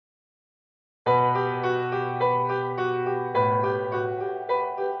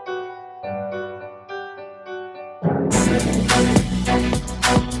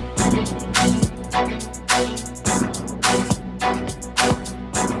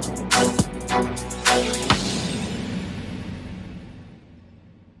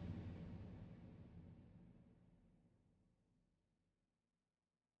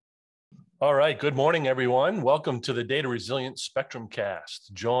All right. Good morning, everyone. Welcome to the Data Resilient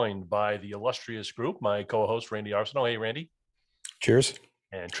SpectrumCast, joined by the illustrious group, my co-host, Randy Arsenault. Hey, Randy. Cheers.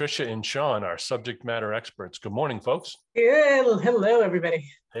 And Tricia and Sean, our subject matter experts. Good morning, folks. Hello,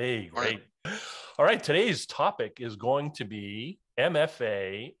 everybody. Hey, great. All right. Today's topic is going to be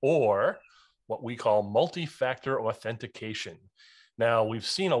MFA, or what we call multi-factor authentication. Now, we've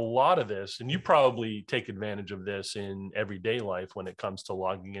seen a lot of this, and you probably take advantage of this in everyday life when it comes to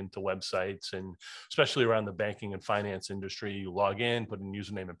logging into websites, and especially around the banking and finance industry. You log in, put in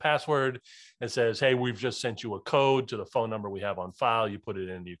username and password. It says, hey, we've just sent you a code to the phone number we have on file. You put it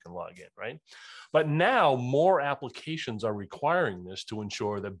in, you can log in, right? But now more applications are requiring this to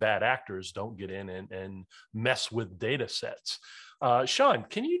ensure that bad actors don't get in and mess with data sets. Sean,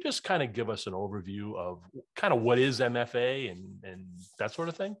 can you just kind of give us an overview of kind of what is MFA and that sort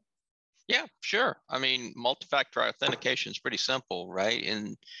of thing? Yeah, sure. I mean, multi-factor authentication is pretty simple, right?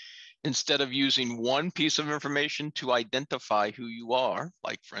 And instead of using one piece of information to identify who you are,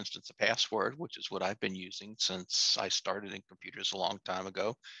 like for instance, a password, which is what I've been using since I started in computers a long time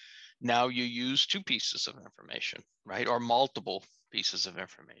ago, now you use two pieces of information, right? Or multiple pieces of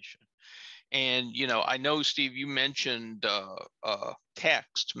information. And, you know, I know, Steve, you mentioned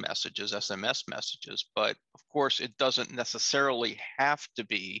text messages, SMS messages, but of course, it doesn't necessarily have to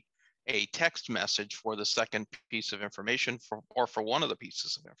be a text message for the second piece of information or for one of the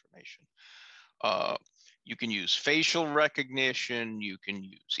pieces of information. You can use facial recognition, you can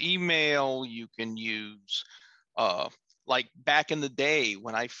use email, you can use, like back in the day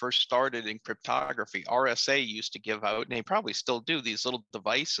when I first started in cryptography, RSA used to give out, and they probably still do, these little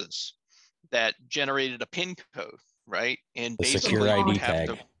devices that generated a PIN code, right? And The basically secure you would ID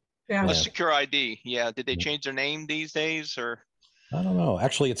have tag. a secure ID. Yeah. Did they change their name these days, or? I don't know.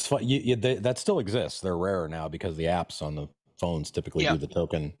 Actually, it's fun. That still exists. They're rarer now because the apps on the phones typically do the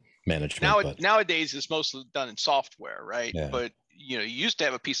token management. Nowadays, it's mostly done in software, right? Yeah. But you know, you used to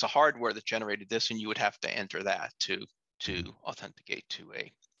have a piece of hardware that generated this, and you would have to enter that to authenticate to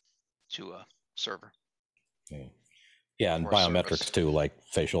a server. Yeah, and biometrics too, like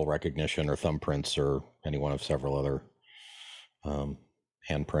facial recognition or thumbprints or any one of several other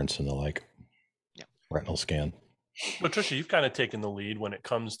handprints and the like. Yeah. Retinal scan. But Tricia, you've kind of taken the lead when it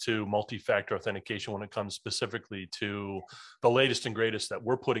comes to multi-factor authentication, when it comes specifically to the latest and greatest that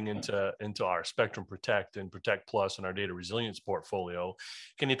we're putting into our Spectrum Protect and Protect Plus and our data resilience portfolio.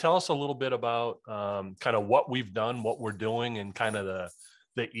 Can you tell us a little bit about kind of what we've done, what we're doing, and kind of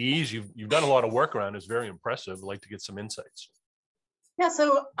the ease? You've done a lot of work around. It's very impressive. I'd like to get some insights. Yeah,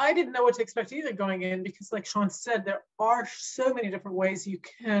 so I didn't know what to expect either going in, because like Sean said, there are so many different ways you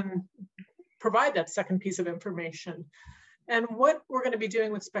can provide that second piece of information. And what we're going to be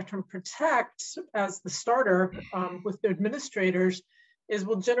doing with Spectrum Protect as the starter with the administrators is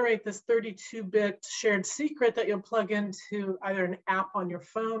we'll generate this 32-bit shared secret that you'll plug into either an app on your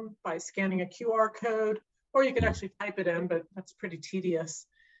phone by scanning a QR code, or you can actually type it in, but that's pretty tedious.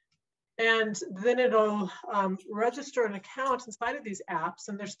 And then it'll register an account inside of these apps.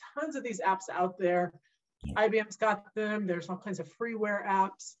 And there's tons of these apps out there. IBM's got them. There's all kinds of freeware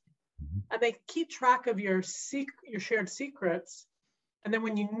apps. And they keep track of your shared secrets. And then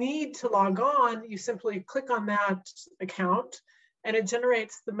when you need to log on, you simply click on that account and it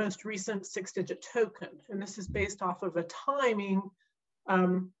generates the most recent 6-digit token. And this is based off of a timing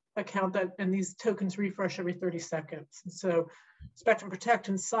account and these tokens refresh every 30 seconds. And so Spectrum Protect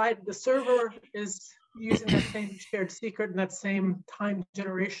inside the server is using that same shared secret and that same time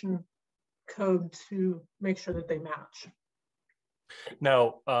generation code to make sure that they match.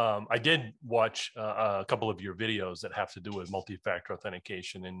 Now, I did watch a couple of your videos that have to do with multi-factor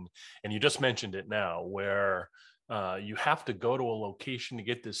authentication, and you just mentioned it now, where you have to go to a location to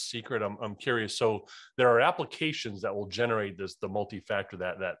get this secret. I'm curious. So there are applications that will generate the multi-factor,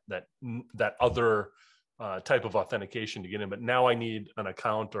 that other type of authentication to get in, but now I need an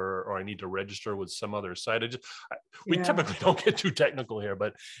account or I need to register with some other site. We typically don't get too technical here,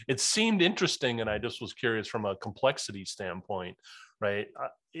 but it seemed interesting, and I just was curious from a complexity standpoint, right?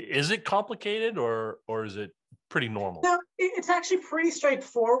 Is it complicated or is it pretty normal? No, it's actually pretty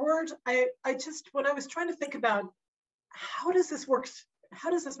straightforward. I just, when I was trying to think about how does this work,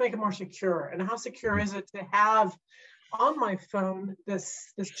 how does this make it more secure, and how secure is it to have on my phone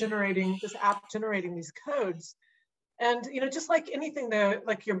this app generating these codes? And you know, just like anything,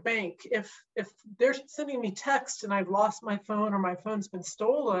 like your bank, if they're sending me text and I've lost my phone or my phone's been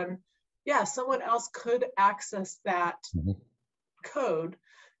stolen, yeah, someone else could access that code.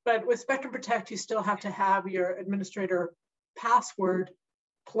 But with Spectrum Protect, you still have to have your administrator password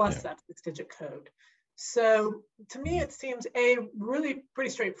plus that 6-digit code. So to me, it seems A, really pretty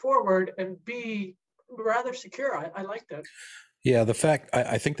straightforward, and B, rather secure. I liked it. Yeah,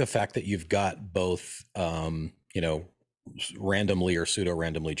 I think the fact that you've got both, randomly or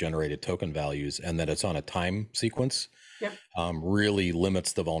pseudo-randomly generated token values, and that it's on a time sequence, Yep. really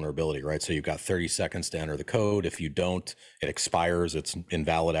limits the vulnerability, right? So you've got 30 seconds to enter the code. If you don't, it expires. It's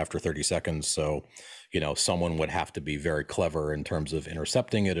invalid after 30 seconds. So, someone would have to be very clever in terms of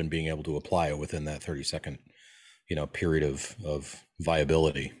intercepting it and being able to apply it within that 30-second, period of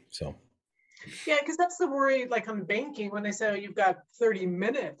viability. So. Yeah, because that's the worry, like on banking, when they say, oh, you've got 30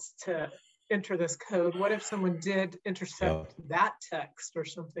 minutes to enter this code. What if someone did intercept that text or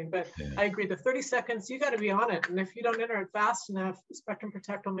something? But I agree, the 30 seconds, you got to be on it. And if you don't enter it fast enough, Spectrum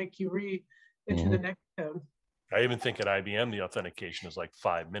Protect will make you re-enter the next code. I even think at IBM, the authentication is like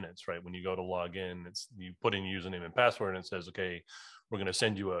 5 minutes, right? When you go to log in, you put in your username and password, and it says, okay, we're going to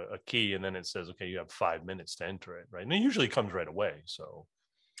send you a key. And then it says, okay, you have 5 minutes to enter it, right? And it usually comes right away. So.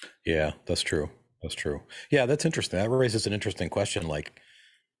 Yeah, that's true. That's true. Yeah, that's interesting. That raises an interesting question. Like,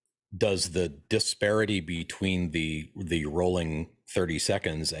 does the disparity between the rolling 30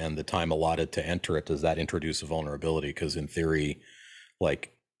 seconds and the time allotted to enter it, does that introduce a vulnerability? Because in theory,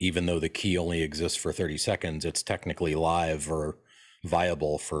 like, even though the key only exists for 30 seconds, it's technically live or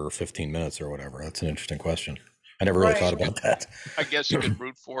viable for 15 minutes or whatever. That's an interesting question. I never really thought about that. I guess you could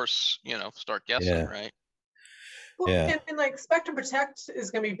brute force, start guessing, right? Well, and like Spectrum Protect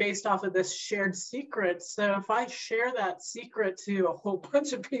is going to be based off of this shared secret. So if I share that secret to a whole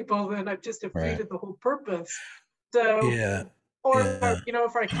bunch of people, then I've just defeated the whole purpose. So,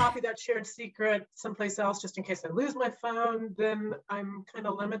 if I copy that shared secret someplace else, just in case I lose my phone, then I'm kind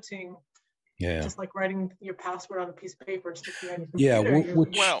of limiting. Yeah. Just like writing your password on a piece of paper and sticking it on your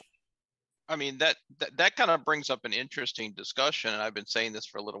computer. Well, I mean, that kind of brings up an interesting discussion, and I've been saying this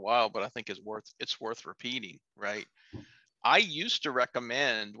for a little while, but I think it's worth repeating, right? I used to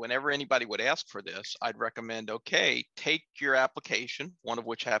recommend, whenever anybody would ask for this, I'd recommend, okay, take your application, one of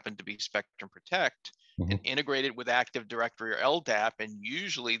which happened to be Spectrum Protect, and integrate it with Active Directory or LDAP, and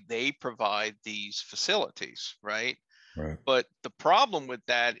usually they provide these facilities, right? But the problem with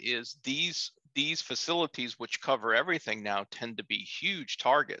that is these facilities, which cover everything now, tend to be huge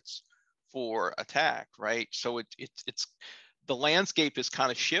targets for attack, right? So it's the landscape is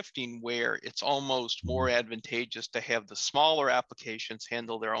kind of shifting where it's almost more advantageous to have the smaller applications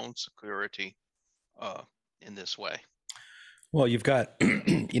handle their own security in this way. Well, you've got,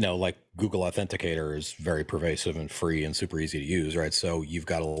 like Google Authenticator is very pervasive and free and super easy to use, right? So you've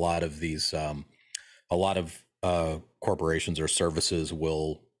got a lot of these, corporations or services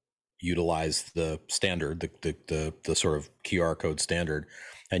will utilize the standard, the sort of QR code standard,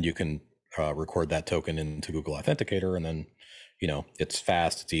 and you can record that token into Google Authenticator, and then, it's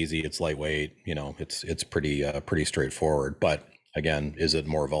fast, it's easy, it's lightweight, it's pretty straightforward. But again, is it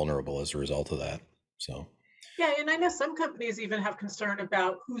more vulnerable as a result of that? So. Yeah, and I know some companies even have concern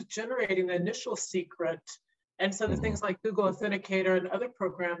about who's generating the initial secret. And so the things like Google Authenticator and other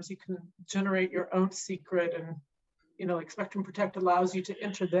programs, you can generate your own secret, and like Spectrum Protect allows you to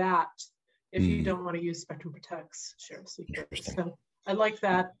enter that if you don't want to use Spectrum Protect's shared secret. So I like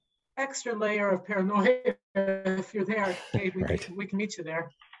that extra layer of paranoia. If you're there, hey, we can meet you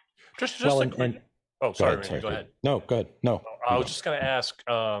there. Just sorry, go ahead. No, go ahead. No, I was just going to ask,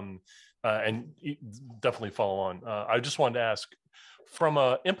 and definitely follow on. I just wanted to ask, from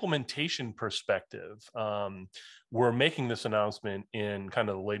an implementation perspective, we're making this announcement in kind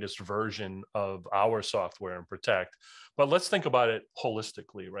of the latest version of our software in Protect, but let's think about it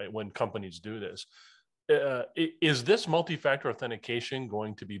holistically, right? When companies do this, is this multi-factor authentication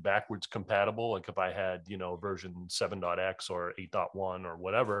going to be backwards compatible? Like if I had, version 7.x or 8.1 or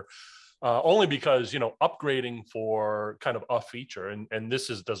whatever, only because, upgrading for kind of a feature, and this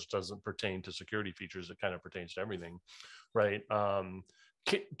doesn't pertain to security features, it kind of pertains to everything, right?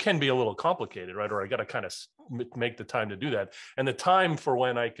 Can be a little complicated, right? Or I got to kind of make the time to do that. And the time for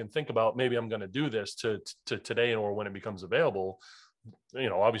when I can think about maybe I'm going to do this to today, or when it becomes available,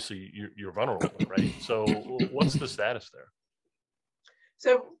 obviously you're vulnerable, right? So what's the status there?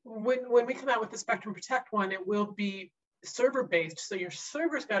 So when we come out with the Spectrum Protect one, it will be server-based. So your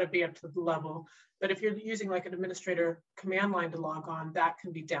server's got to be up to the level. But if you're using like an administrator command line to log on, that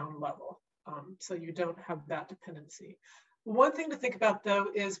can be down level. So you don't have that dependency. One thing to think about, though,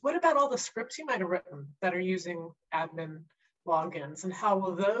 is what about all the scripts you might have written that are using admin logins, and how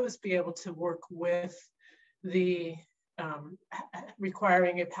will those be able to work with the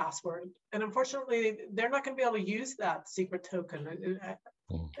requiring a password? And unfortunately, they're not going to be able to use that secret token.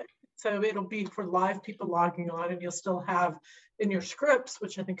 So it'll be for live people logging on, and you'll still have in your scripts,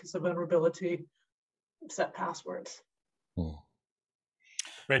 which I think is a vulnerability, set passwords. Hmm.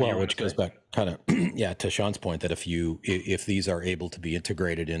 Randy, Well, which goes back kind of, yeah, to Sean's point that if these are able to be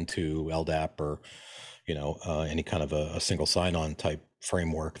integrated into LDAP or, any kind of a single sign-on type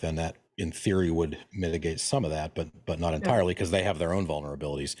framework, then that in theory would mitigate some of that, but not entirely, because they have their own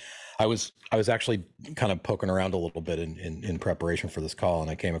vulnerabilities. I was actually kind of poking around a little bit in preparation for this call,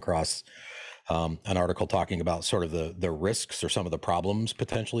 and I came across an article talking about sort of the risks or some of the problems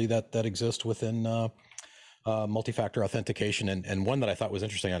potentially that exist within multi-factor authentication. And one that I thought was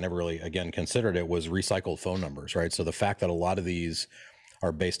interesting, I never really, again, considered it, was recycled phone numbers, right? So the fact that a lot of these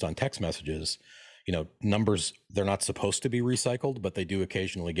are based on text messages, numbers, they're not supposed to be recycled, but they do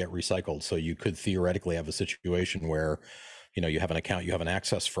occasionally get recycled. So you could theoretically have a situation where, you have an account, you have an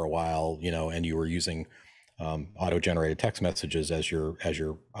access for a while, and you were using auto-generated text messages as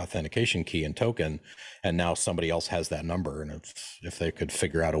your authentication key and token, and now somebody else has that number, and if they could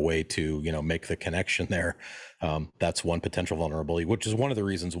figure out a way to make the connection there, that's one potential vulnerability, which is one of the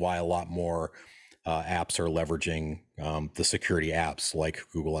reasons why a lot more apps are leveraging the security apps like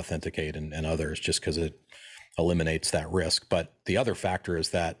Google Authenticate and others, just because it eliminates that risk. But the other factor is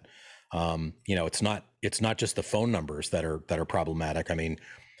that it's not just the phone numbers that are problematic. I mean,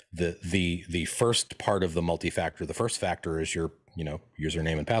 the first part of the multi-factor, the first factor is your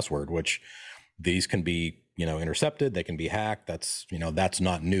username and password, which these can be intercepted, they can be hacked. That's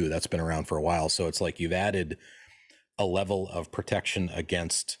not new, that's been around for a while. So it's like you've added a level of protection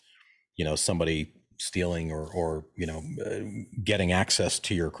against somebody stealing or getting access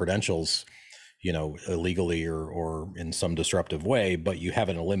to your credentials illegally or in some disruptive way, but you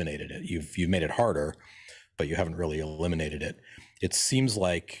haven't eliminated it. You've made it harder, but you haven't really eliminated it. It seems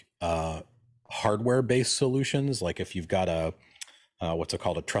like hardware-based solutions, like if you've got a what's it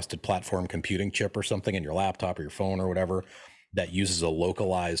called, a trusted platform computing chip or something in your laptop or your phone or whatever, that uses a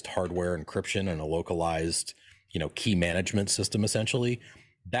localized hardware encryption and a localized key management system, essentially,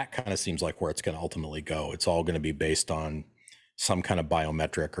 that kind of seems like where it's going to ultimately go. It's all going to be based on some kind of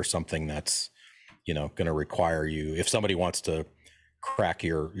biometric or something that's going to require you, if somebody wants to crack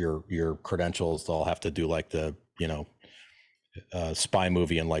your credentials, they'll have to do like the spy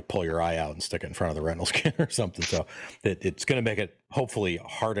movie and like pull your eye out and stick it in front of the retinal scanner or something. So it's going to make it hopefully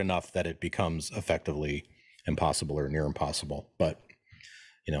hard enough that it becomes effectively impossible or near impossible. But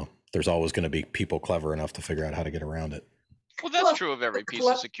there's always going to be people clever enough to figure out how to get around it. Well, that's true of every piece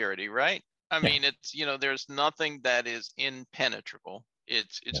of security, right? I mean, it's there's nothing that is impenetrable.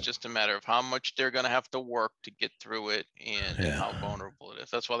 It's just a matter of how much they're going to have to work to get through it and how vulnerable it is.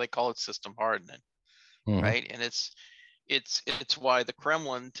 That's why they call it system hardening, right? And it's why the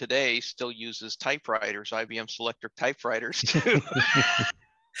Kremlin today still uses typewriters, IBM Selectric typewriters too,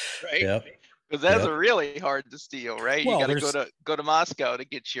 right? Yep. Because that's really hard to steal, right? Well, you got to go to Moscow to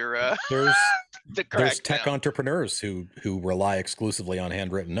get your there's tech entrepreneurs who rely exclusively on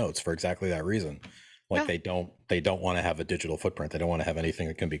handwritten notes for exactly that reason. Like they don't want to have a digital footprint. They don't want to have anything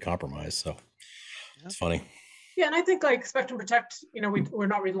that can be compromised. So it's funny. Yeah, and I think like Spectrum Protect, we're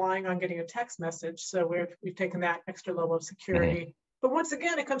not relying on getting a text message, so we've taken that extra level of security. But once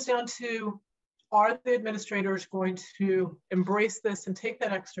again, it comes down to, are the administrators going to embrace this and take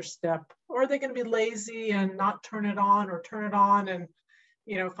that extra step, or are they going to be lazy and not turn it on, or turn it on and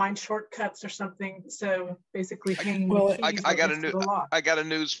find shortcuts or something? So basically, I got a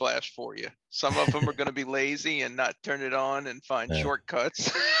news flash for you. Some of them are going to be lazy and not turn it on and find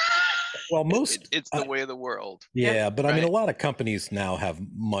shortcuts. Well, it's the way of the world. Yeah, but I mean, a lot of companies now have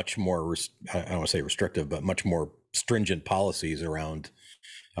much more, I don't want to say restrictive, but much more stringent policies around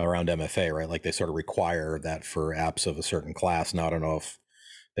MFA, right? Like they sort of require that for apps of a certain class. Now, I don't know if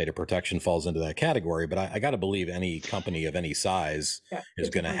data protection falls into that category, but I got to believe any company of any size is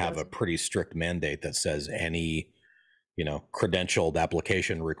going to have a pretty strict mandate that says any, credentialed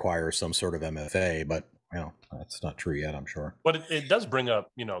application requires some sort of MFA, but that's not true yet, I'm sure. But it does bring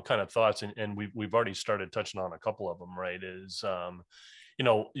up, kind of thoughts, and we've already started touching on a couple of them, right? Is,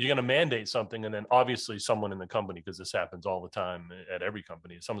 you're going to mandate something, and then obviously someone in the company, because this happens all the time at every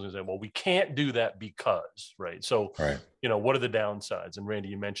company, someone's going to say, well, we can't do that because, right? So, what are the downsides? And Randy,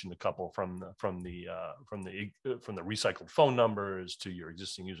 you mentioned a couple from the recycled phone numbers to your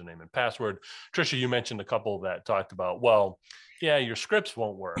existing username and password. Tricia, you mentioned a couple that talked about, well, yeah, your scripts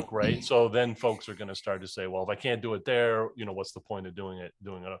won't work, right? So then folks are going to start to say, well, if I can't do it there, what's the point of doing it?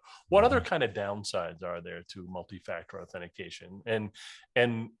 What other kind of downsides are there to multi-factor authentication? And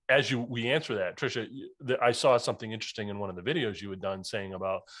as we answer that, Tricia, I saw something interesting in one of the videos you had done saying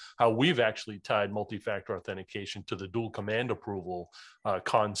about how we've actually tied multi-factor authentication to the dual command approval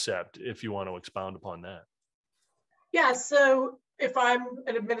concept, if you want to expound upon that. Yeah, so if I'm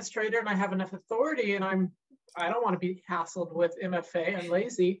an administrator and I have enough authority and I don't want to be hassled with MFA, I'm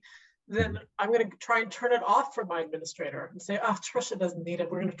lazy, then I'm going to try and turn it off for my administrator and say, oh, Tricia doesn't need it.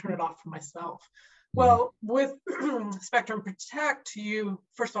 We're going to turn it off for myself. Well, with Spectrum Protect, you,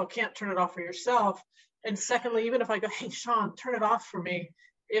 first of all, can't turn it off for yourself. And secondly, even if I go, hey, Sean, turn it off for me,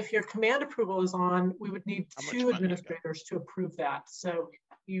 if your command approval is on, we would need two administrators to approve that. So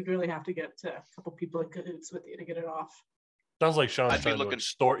you really have to get a couple people in cahoots with you to get it off. Sounds like Sean's trying to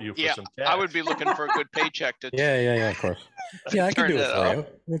extort you for some cash. I would be looking for a good paycheck to yeah, of course. Yeah, I can do it for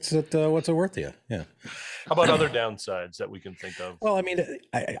you. What's it worth to you? Yeah. How about other downsides that we can think of? Well, I mean,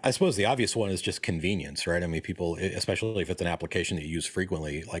 I suppose the obvious one is just convenience, right? I mean, people, especially if it's an application that you use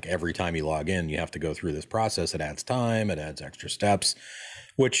frequently, like every time you log in, you have to go through this process. It adds time, it adds extra steps,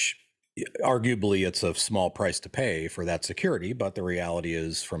 which arguably it's a small price to pay for that security. But the reality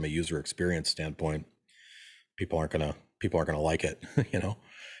is, from a user experience standpoint, people aren't going to like it.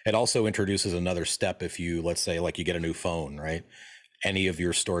 It also introduces another step. If you, let's say, like you get a new phone, right? Any of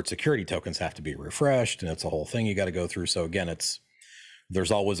your stored security tokens have to be refreshed, and it's a whole thing you got to go through. So again,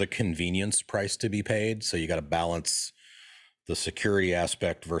 there's always a convenience price to be paid. So you got to balance the security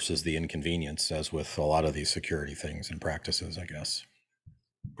aspect versus the inconvenience, as with a lot of these security things and practices, I guess.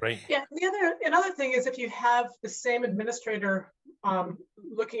 Great. Yeah. Another thing is, if you have the same administrator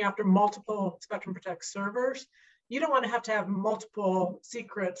looking after multiple Spectrum Protect servers, you don't want to have multiple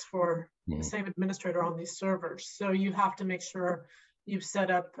secrets for the same administrator on these servers. So you have to make sure you've set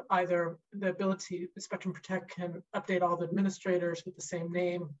up either the ability, the Spectrum Protect can update all the administrators with the same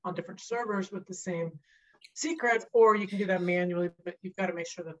name on different servers with the same secret, or you can do that manually, but you've got to make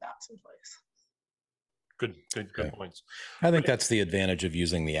sure that that's in place. Good points. I think that's the advantage of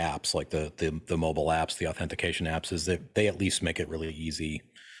using the apps, like the mobile apps, the authentication apps, is that they at least make it really easy.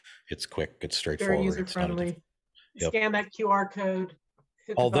 It's quick, it's straightforward. Very user-friendly. Scan that QR code.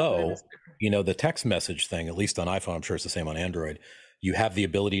 Although, the text message thing, at least on iPhone, I'm sure it's the same on Android, you have the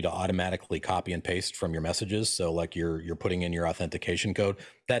ability to automatically copy and paste from your messages. So like you're putting in your authentication code.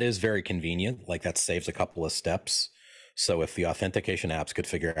 That is very convenient. Like that saves a couple of steps. So if the authentication apps could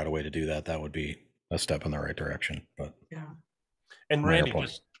figure out a way to do that, that would be a step in the right direction. But yeah. And Randy,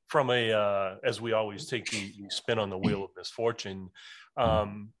 just from as we always take the spin on the wheel of misfortune,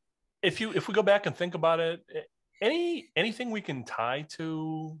 if we go back and think about it, anything we can tie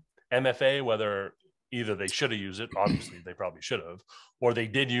to MFA, whether either they should have used it, obviously they probably should have, or they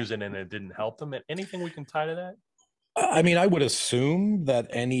did use it and it didn't help them, anything we can tie to that? I mean, I would assume that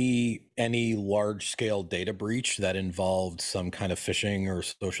any large scale data breach that involved some kind of phishing or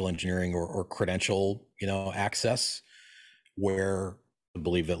social engineering or credential, access, where I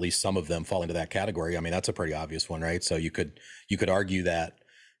believe at least some of them fall into that category. I mean, that's a pretty obvious one, right? So you could argue that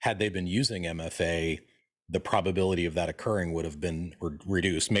had they been using MFA, the probability of that occurring would have been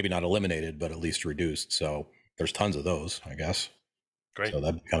reduced, maybe not eliminated, but at least reduced. So there's tons of those, I guess. Great. So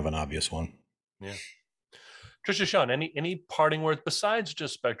that's kind of an obvious one. Yeah. Tricia, Sean, any parting words besides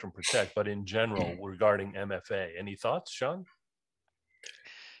just Spectrum Protect, but in general regarding MFA? Any thoughts, Sean?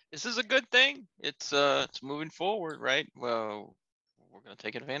 This is a good thing. It's moving forward, right? Well, we're going to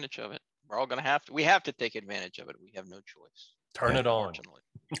take advantage of it. We're all going to we have to take advantage of it. We have no choice. Turn it on.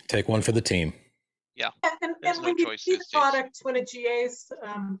 Take one for the team. Yeah. And when you see the product, when it GAs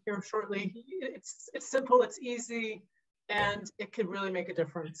here shortly, it's simple, it's easy, and it could really make a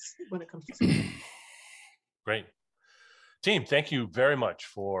difference when it comes to security. Great. Team, thank you very much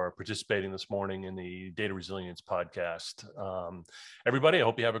for participating this morning in the Data Resilience podcast. Everybody, I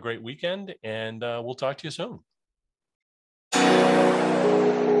hope you have a great weekend, and we'll talk to you soon.